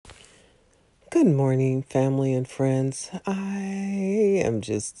Good morning, family and friends. I am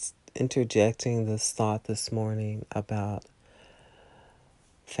just interjecting this thought this morning about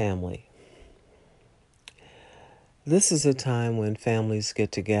family. This is a time when families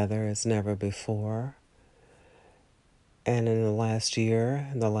get together as never before. And in the last year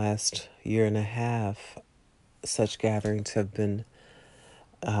and a half, such gatherings have been,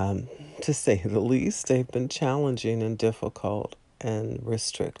 to say the least, they've been challenging and difficult and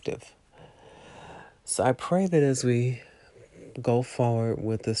restrictive. So I pray that as we go forward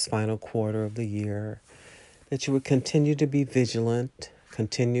with this final quarter of the year, that you would continue to be vigilant,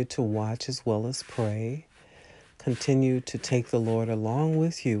 continue to watch as well as pray, continue to take the Lord along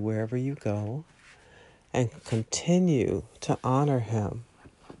with you wherever you go, and continue to honor Him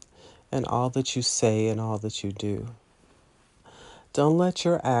in all that you say and all that you do. Don't let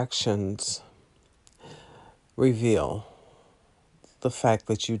your actions reveal the fact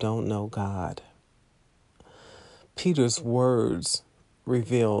that you don't know God. Peter's words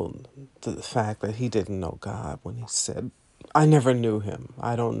revealed the fact that he didn't know God when he said, I never knew him.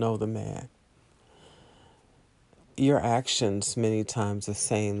 I don't know the man. Your actions many times are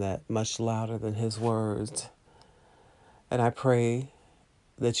saying that much louder than his words. And I pray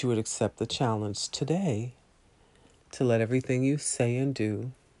that you would accept the challenge today to let everything you say and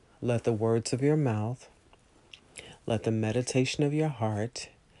do, let the words of your mouth, let the meditation of your heart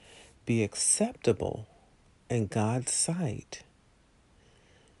be acceptable in God's sight.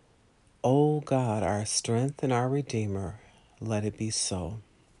 O God, our strength and our Redeemer, let it be so.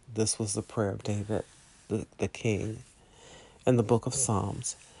 This was the prayer of David, the king, in the book of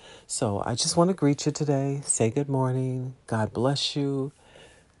Psalms. So I just want to greet you today, say good morning, God bless you.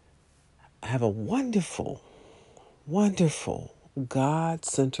 Have a wonderful, wonderful,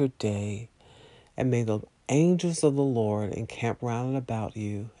 God-centered day, and may the angels of the Lord encamp round and about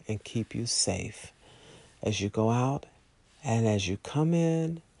you and keep you safe as you go out and as you come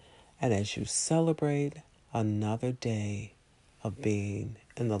in and as you celebrate another day of being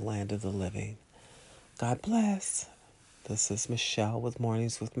in the land of the living. God bless. This is Michelle with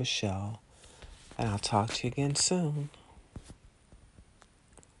Mornings with Michelle, and I'll talk to you again soon.